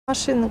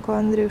Машинку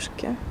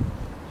Андрюшке.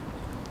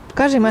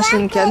 Покажи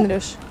машинки,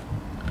 Андрюш.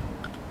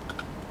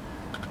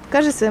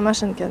 Покажи свои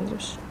машинки,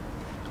 Андрюш.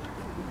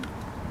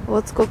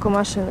 Вот сколько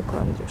машинок у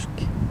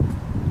Андрюшки.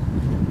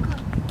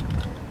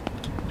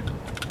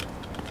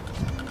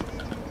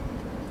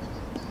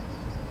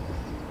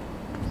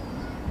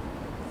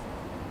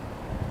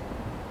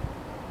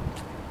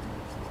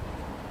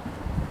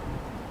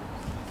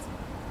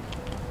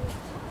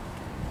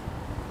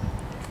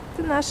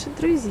 Это наши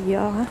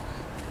друзья.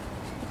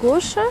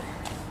 Гоша,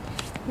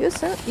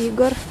 Юса,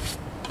 Игорь.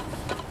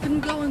 Can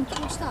go and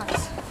watch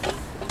that.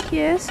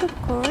 Yes, of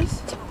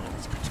course.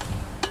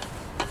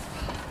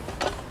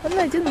 Он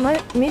на 1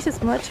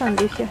 месяц младше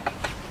Андрюхи.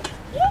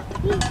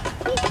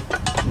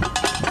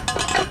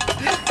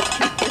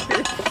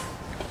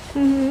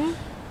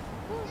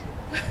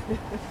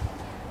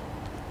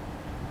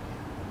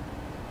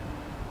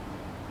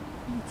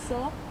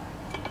 Co?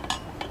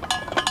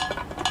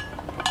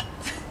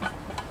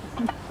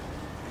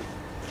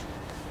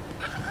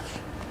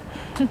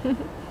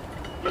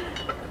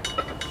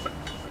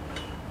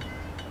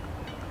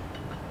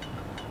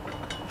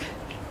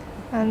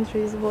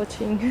 Andrew is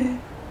watching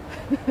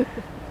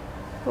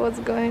what's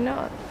going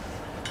on.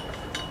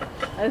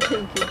 I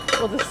think it's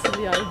for the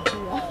silly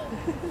idea.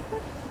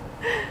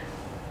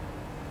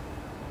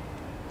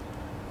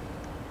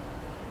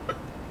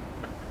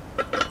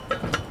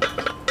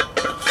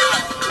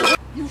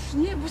 Już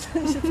nie, bo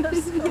ten się też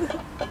zgadza.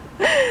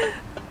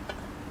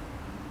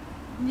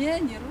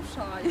 Nie, nie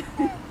ruszaj.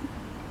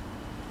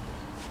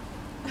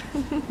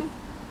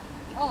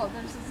 Oh,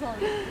 there's a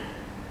Zoe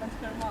and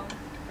her mom.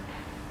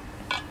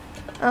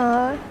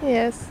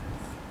 Yes.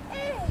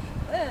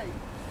 Hey,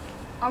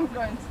 I'm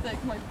going to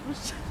take my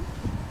push.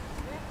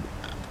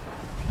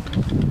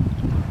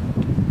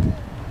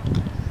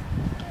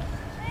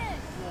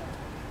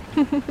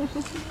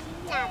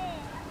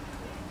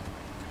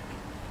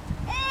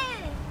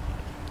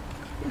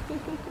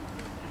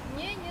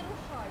 Nie, nie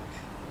ruszaj.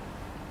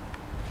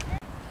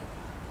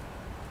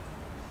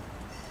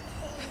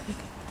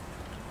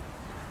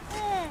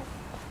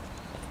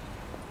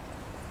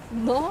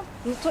 No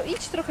to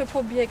idź trochę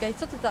pobiegaj.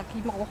 Co ty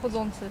taki mało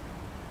chodzący?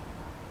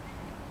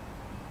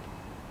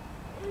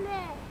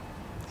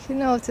 He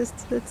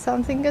noticed that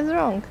something is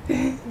wrong.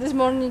 This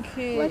morning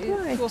he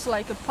Why? was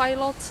like a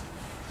pilot.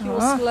 He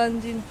was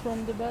landing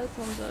from the bed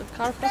on the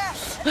carpet.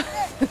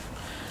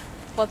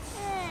 But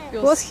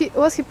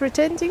Was he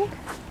pretending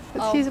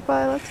that he's a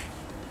pilot?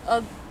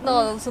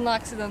 no, it was an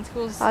accident.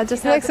 Just he an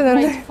had accident.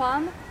 great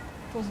fun.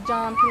 He was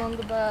jumping on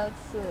the bed,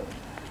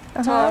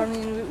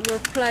 turning. We were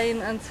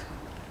playing, and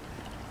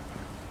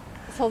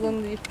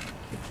suddenly he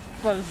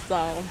fell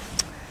down.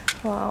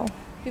 Wow.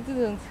 He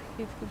didn't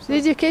hit himself.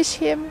 Did you catch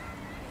him?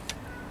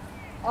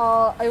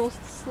 I was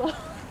slow.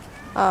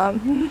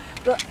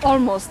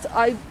 Almost.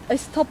 I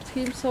stopped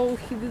him so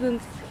he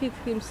didn't hit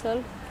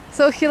himself.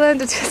 So he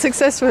landed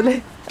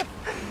successfully.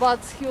 But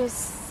he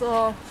was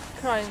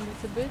crying a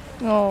little bit.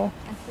 Oh.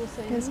 And he was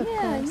saying, Yes, of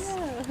course.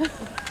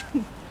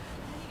 yeah.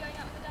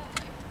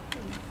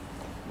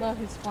 Now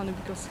he's funny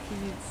because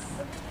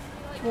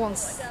he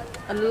wants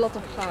a lot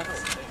of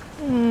hugs.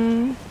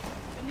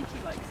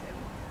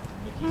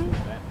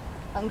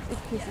 And if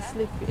he's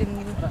asleep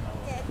in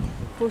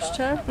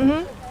pushchair,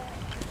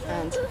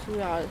 and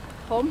we are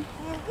home,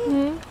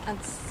 and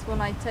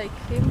when I take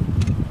him,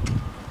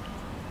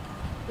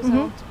 because I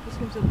want to put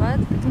him to bed,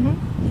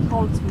 he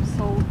holds me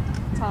so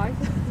tight.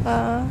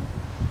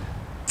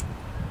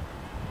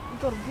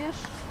 Igor, bierz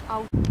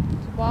out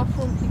to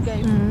bathroom. He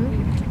gave me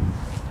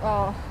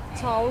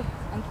towel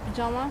and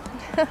pyjama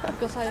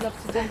because I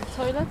left it on the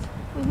toilet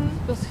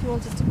because he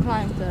wanted to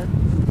climb there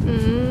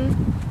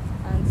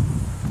and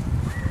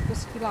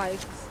because he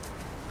liked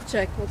to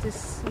check what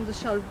is on the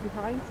shelf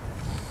behind.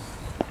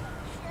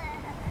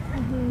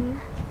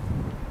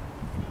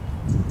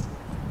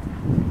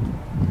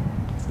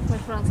 My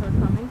friends are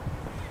coming.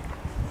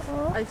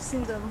 I've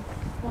seen them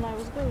when I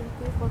was going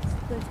here, but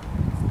they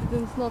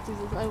didn't notice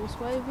that I was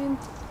waving.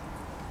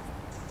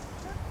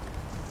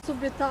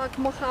 Sobie tak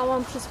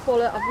machałam przez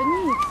pole, a wy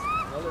nic.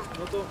 Ale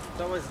no to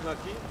dałaś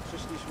znaki,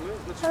 przyszliśmy,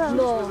 znaczy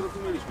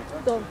zrozumieliśmy,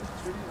 tak? Dobrze.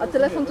 A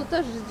telefon to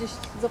też gdzieś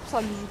za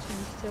psami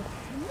rzuciliście.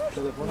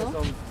 Telefony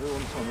są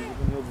wyłączone,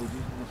 żeby nie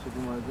obudzić naszego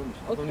małego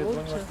misia. A do mnie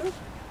dzwoniłaś też?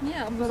 Nie,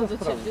 a do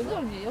ciebie, do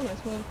mnie, ona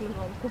jest moją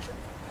koleżanką.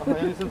 Aha,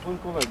 ja jestem twoim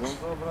kolegą,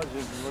 dobra,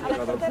 dzięki,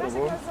 gadam z tobą.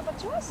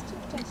 Zobaczyłaś czy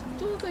wcześniej?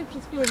 Tutaj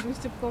przed chwilą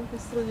byliście po tamtej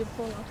stronie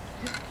pola.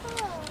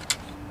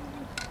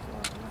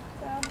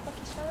 Tam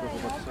takie To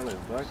chyba szaleją,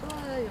 tak?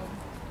 Szaleją.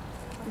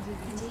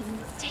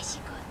 Cześć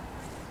Igor.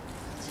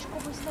 Przecież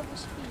Kubuś znowu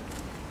śpi.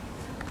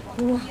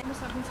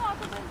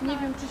 Nie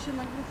wiem, czy się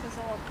na grupę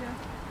załapie.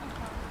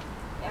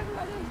 Jak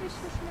Maria byś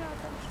już miała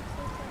tam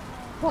wszystko.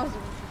 Bardzo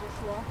mi się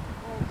doszła.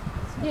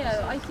 Nie,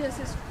 ITS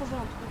jest w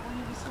porządku, bo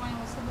oni wysyłają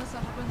SMS-a,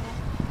 że będą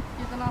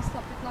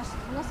 11:15,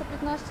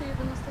 12:15,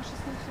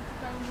 11:16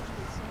 pukają do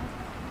drzwi, nie?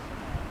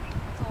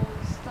 To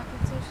jest takie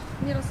coś,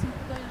 nieraz im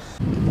podajesz...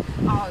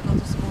 no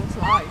to są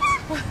slides.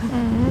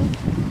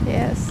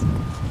 Yes.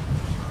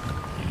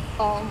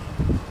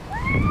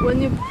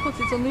 when you put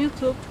it on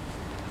YouTube,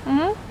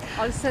 Mhm.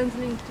 I'll send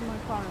link to my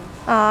parents.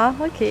 Ah,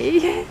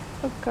 okay.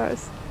 Of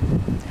course.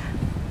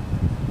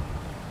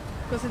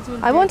 Because it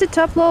will I be- wanted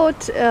to upload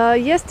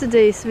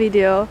yesterday's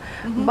video,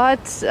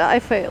 but I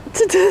failed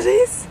to do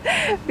this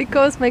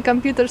because my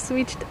computer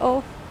switched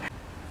off.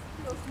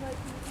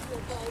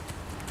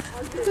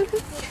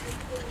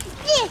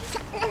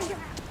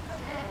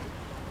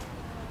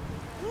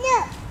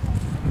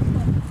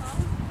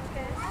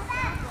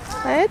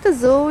 А это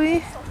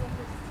Зои.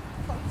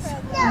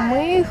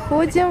 Мы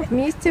ходим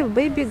вместе в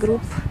Baby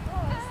Group.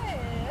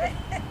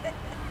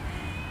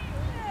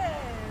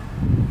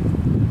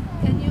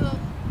 Can you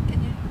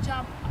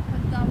jump up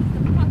and down with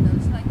the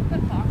paddles like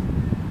Peppa?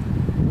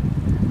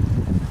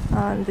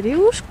 А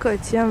Андрюшка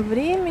тем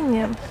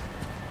временем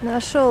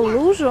нашел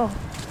лужу,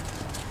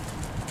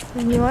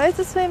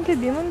 занимается своим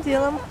любимым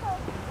делом.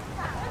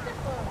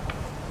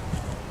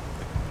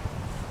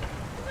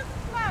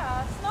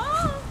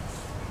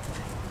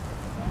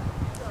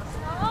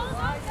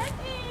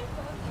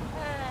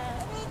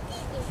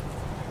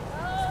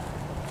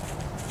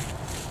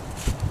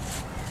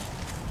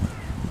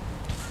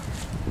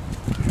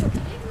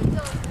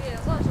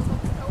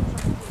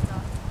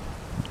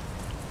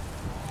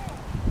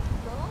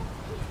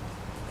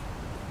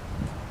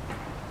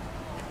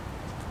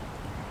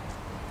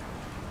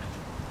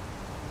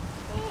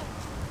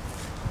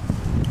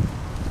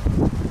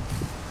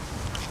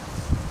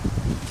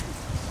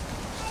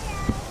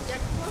 Jak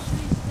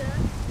poszliście,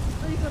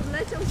 to Igor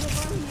leciał za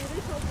wami i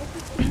ryczał po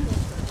tych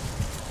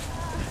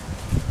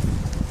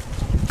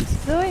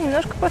Зоя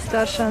немножко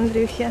постарше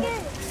Андрюхи.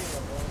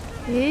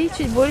 Ей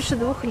чуть больше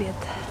 2 лет.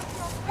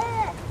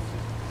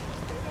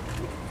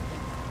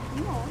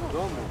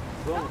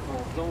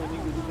 W domu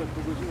nigdy dużo jak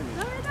pół godziny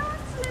nie.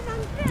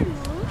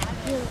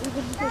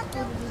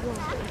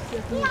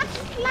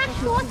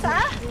 Splash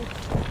water.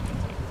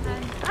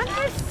 And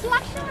there's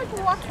splashing with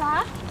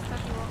water.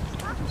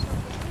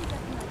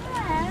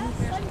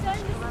 Yes, I'm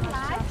going to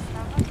splash.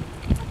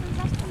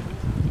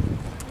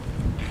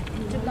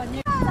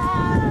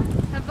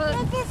 Have a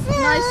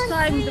nice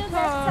time in the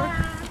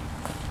park.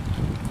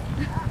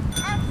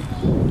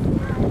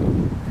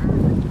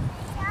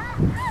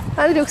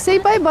 Андрюх, say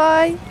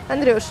bye-bye.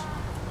 Андрюш,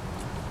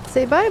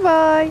 say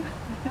bye-bye.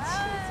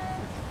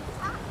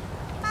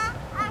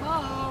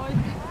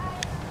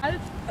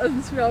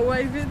 And we are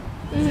waving.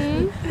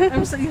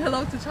 I'm saying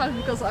hello to Charlie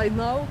because I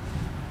know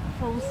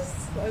from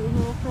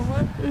from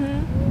where.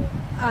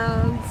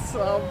 And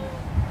some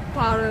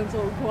parent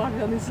or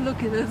guardian is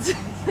looking at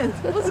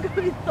what's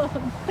going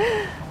on.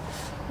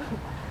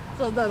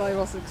 So then I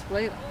was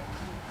explaining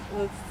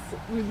that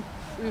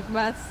we've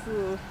met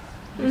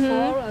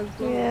before and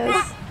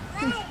Yes.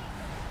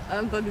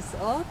 and then it's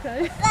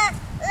okay.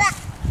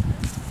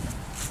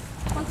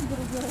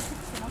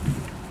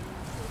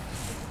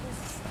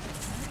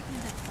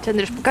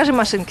 Андрюш, покажи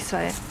машинки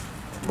свои.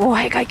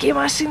 Ой, какие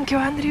машинки у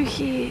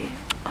Андрюхи.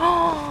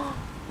 О!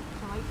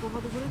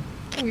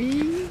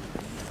 И-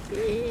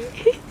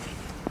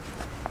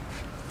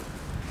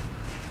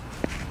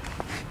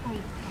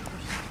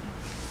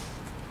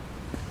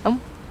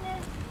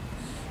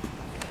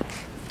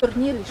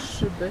 Turnieli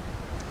szyby.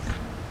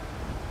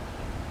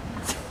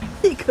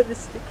 Igor is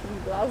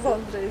sticking glass,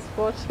 Andrzej is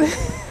watching.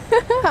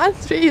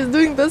 Andrzej is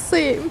doing the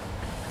same.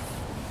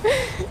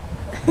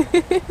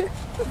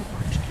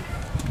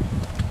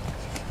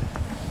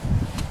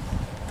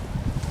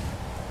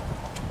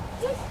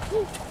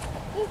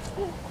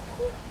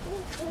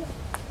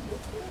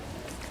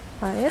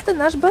 А это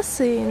наш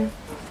бассейн.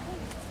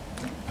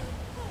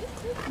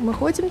 Мы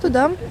ходим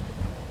туда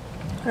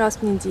раз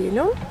в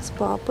неделю с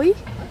папой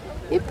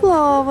и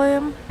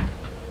плаваем.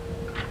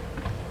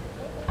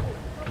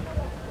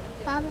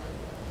 Papa.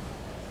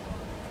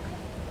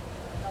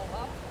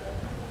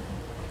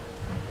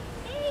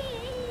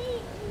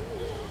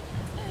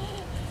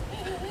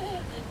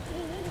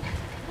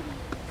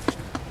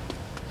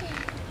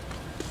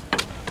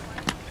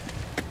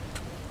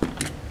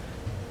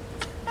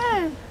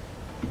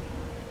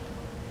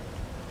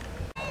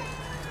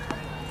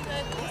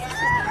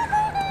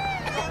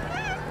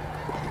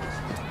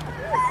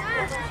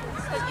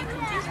 You can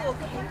just walk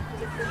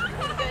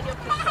in.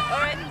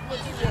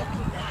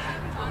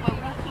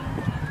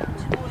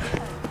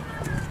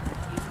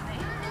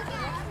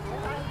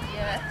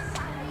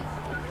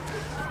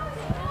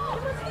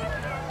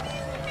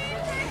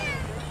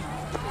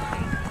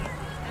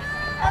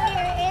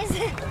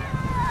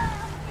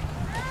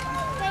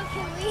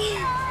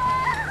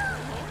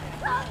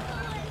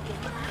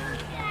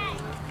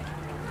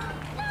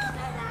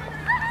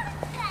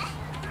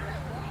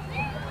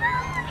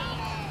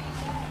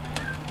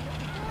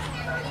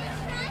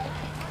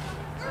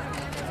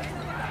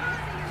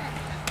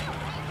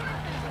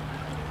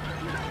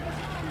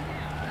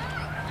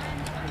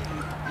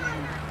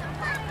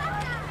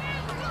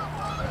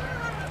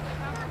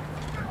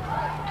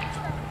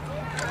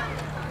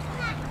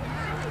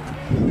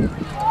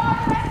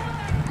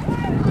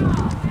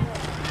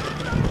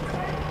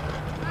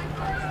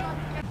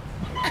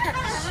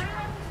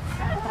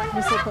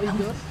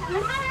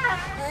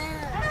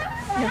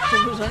 Jak to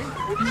wyżej?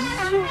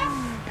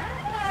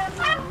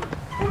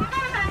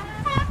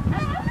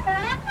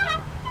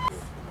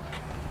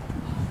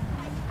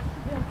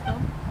 Jak tam?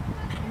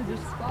 Będziesz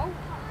spał?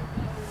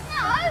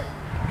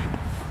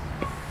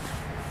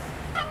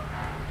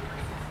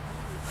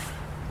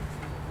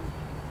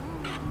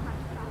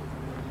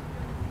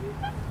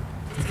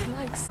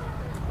 Nice.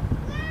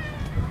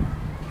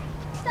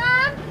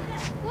 Sam,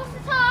 what's the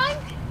time?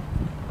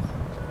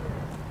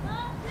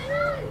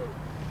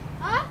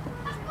 Huh?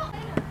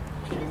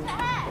 Use the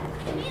hair.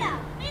 Mira,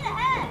 mira the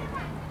hair.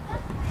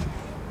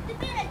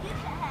 Mira,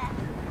 use the hair.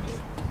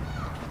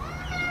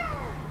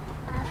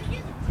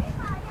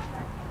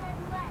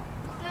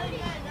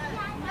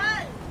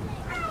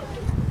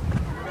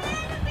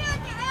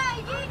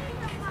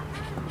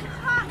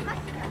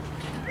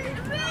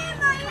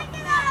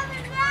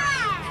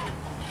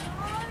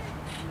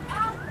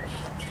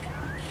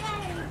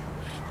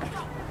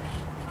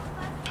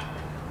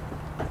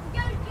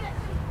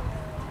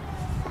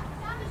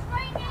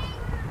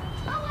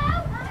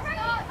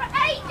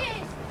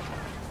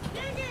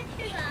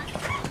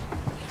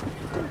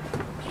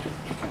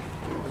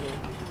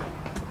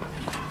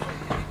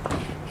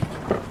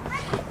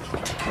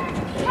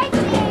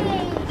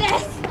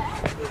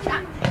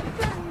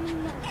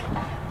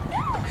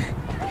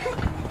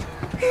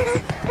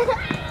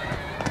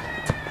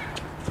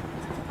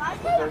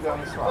 Go down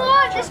the slide. Come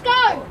on, let's go!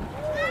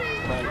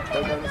 No, go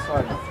down the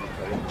slide.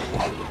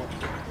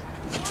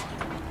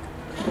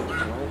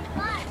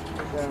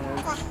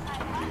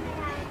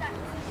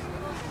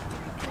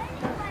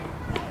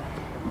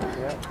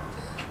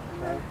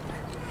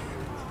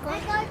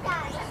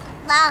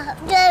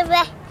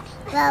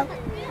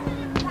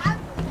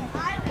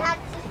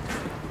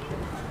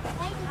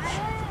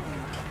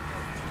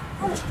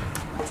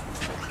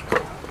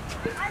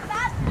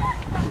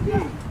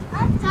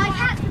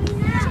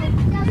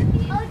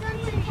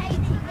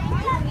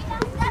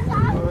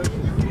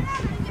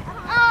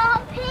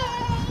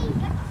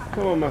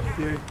 Come on,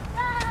 Matthew.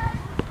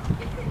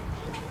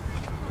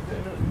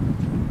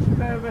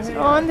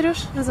 О,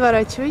 Андрюш,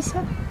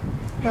 разворачивайся.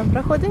 Там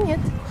прохода нет.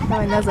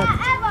 Давай назад.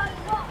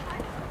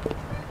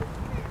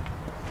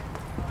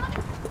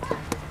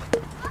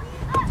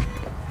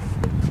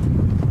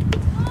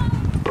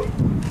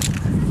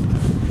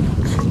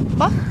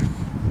 Бах.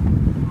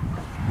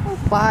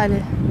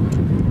 Упали.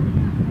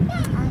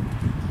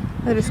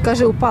 Андрюш,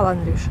 скажи, упал,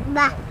 Андрюша.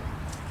 Да.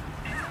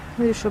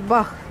 Андрюша,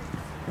 бах.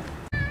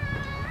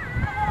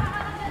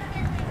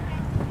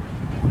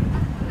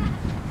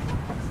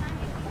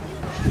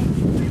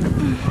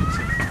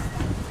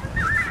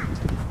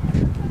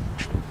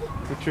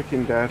 The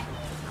chicken, Dad.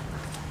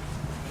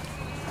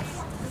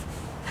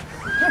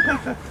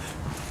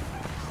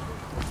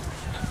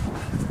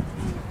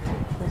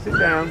 Sit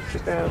down,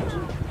 sit down.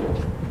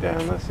 Sit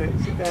down, that's it,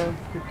 sit down.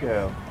 Good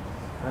girl.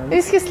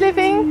 Is he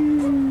sleeping?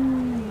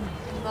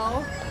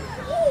 No.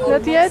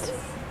 Not yet?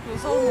 He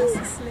was almost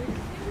asleep.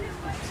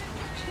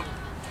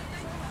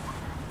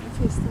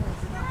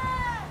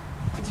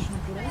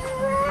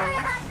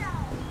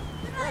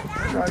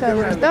 Что,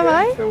 Андрюш,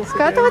 давай,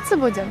 скатываться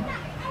будем?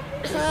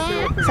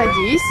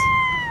 Садись,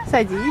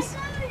 садись,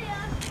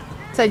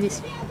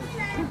 садись.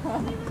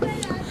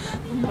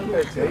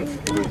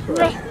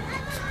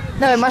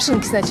 Давай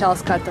машинки сначала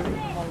скатывай.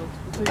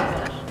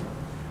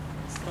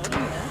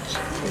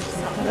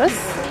 Раз.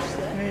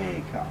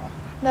 Hey, car.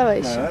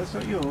 Давай No, еще. that's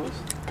not yours.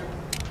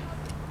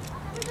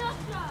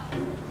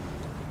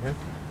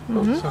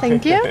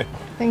 Thank you.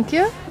 Thank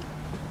you.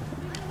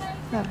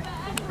 Давай.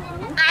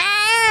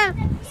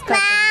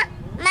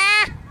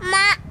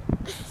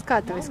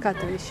 Скатывай,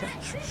 скатывай еще.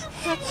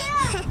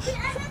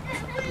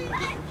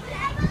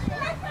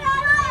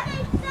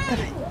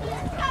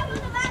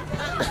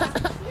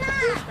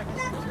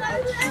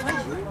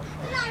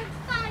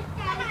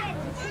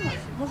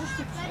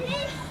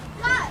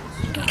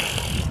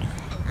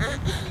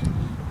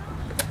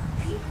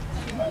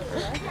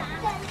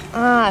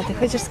 А, ты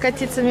хочешь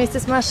скатиться вместе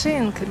с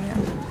машинками?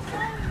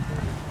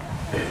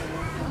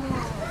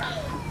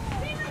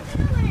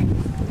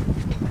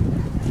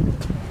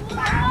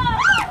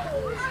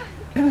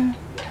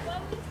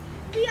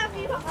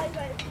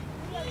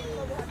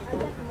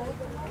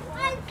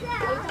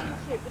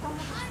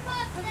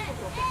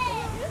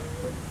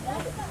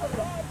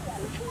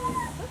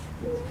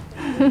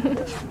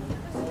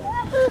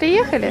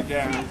 Приехали?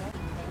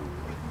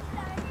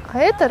 А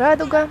это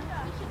радуга.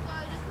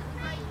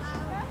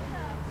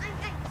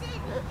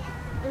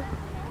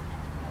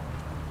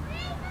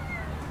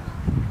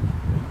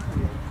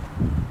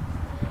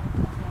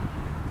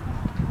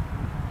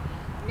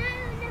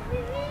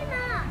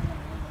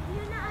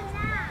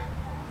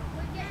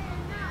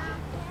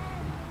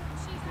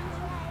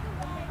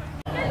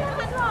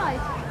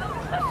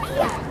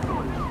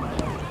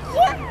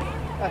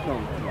 That's not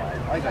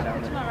right. I go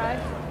down there. Tomorrow.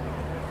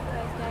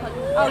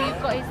 Oh,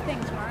 you've got his thing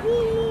tomorrow?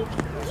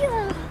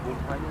 What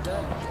time is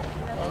that?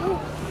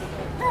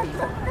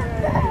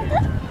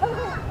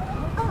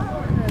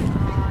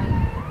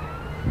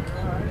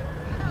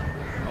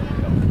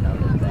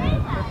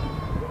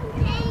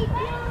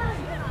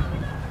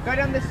 Go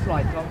down this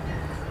slide, Tom.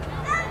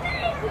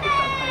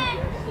 I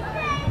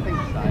think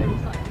so.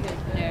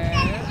 No.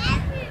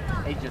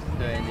 He's just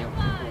doing the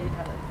opposite of what we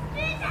tell him.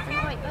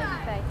 Right, baby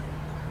face.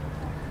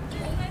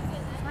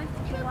 Nice to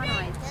be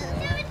one-eyed.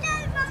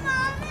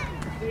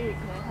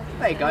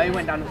 There you go, he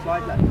went down the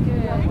slide, look.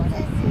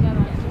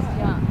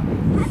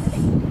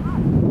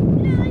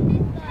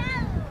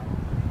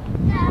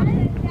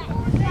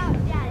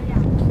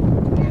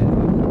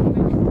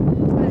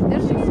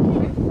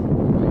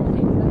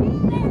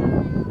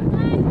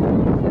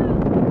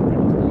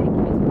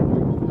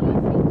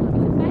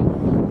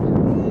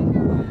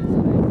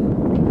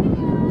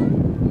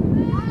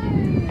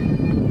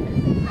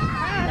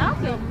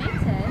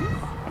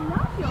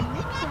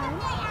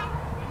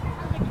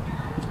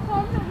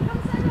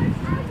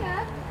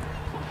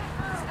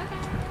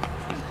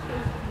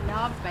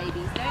 Love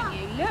babies, don't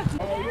you? Look.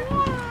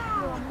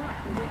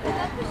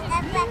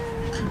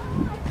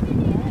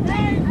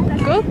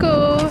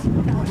 Cuckoo.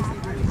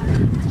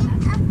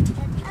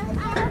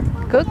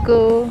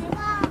 Cuckoo.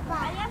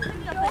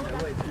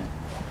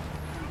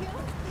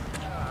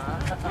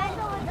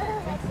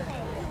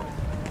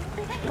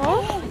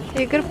 О,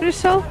 Игорь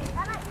пришел.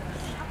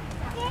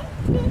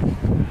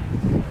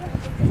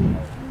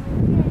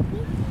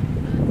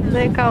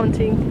 They're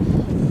counting.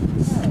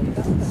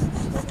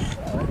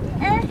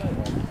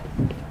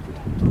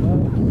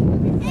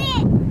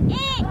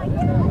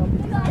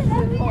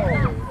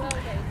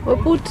 We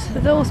put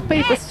those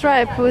paper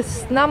stripes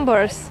with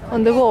numbers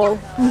on the wall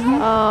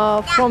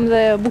from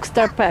the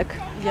Bookstar pack.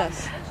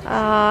 Yes.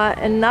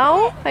 And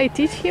now I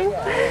teach him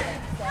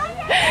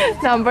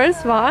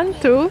numbers 1,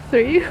 2,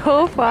 3,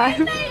 4, 5.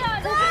 He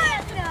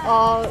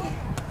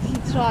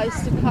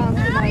tries to count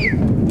when I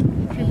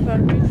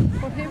prepare it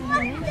for him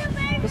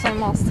because I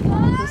must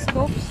count the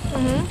scopes.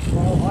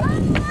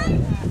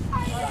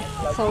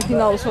 So he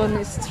knows when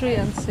it's 3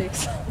 and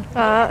 6.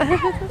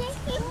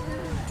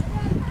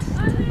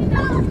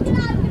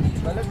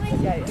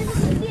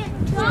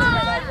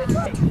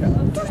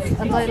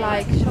 And I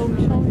like show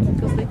me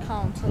because they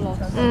count a lot.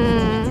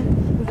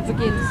 In the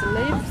beginning it's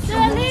left,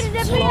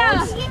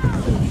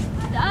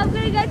 I'm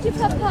gonna go to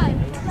Papa.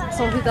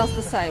 so he does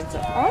the same. So,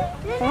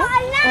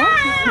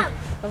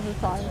 every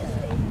time.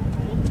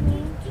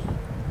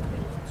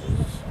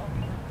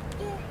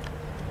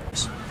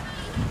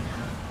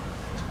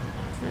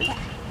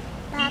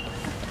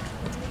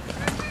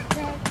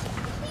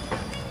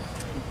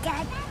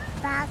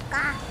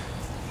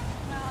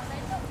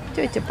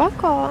 Тетя,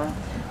 пока.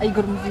 A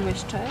Igor,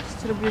 mówiłeś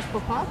cześć? Robiłeś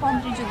papa? Bo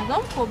Andrzej idzie do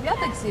domku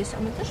obiadek zjeść, a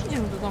my też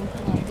idziemy do domku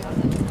na obiadek.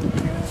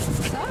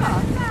 Tak,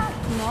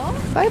 no.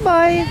 Bye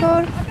bye,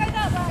 Igor.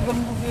 Igor,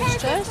 mówiłeś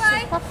cześć?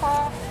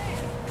 Papa.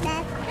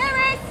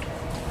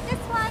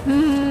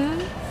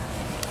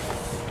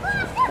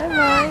 Bye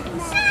bye.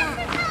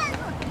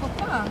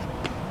 Papa.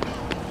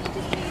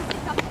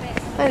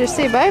 I just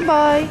say bye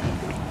bye.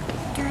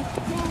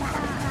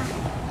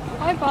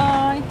 Bye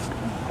bye.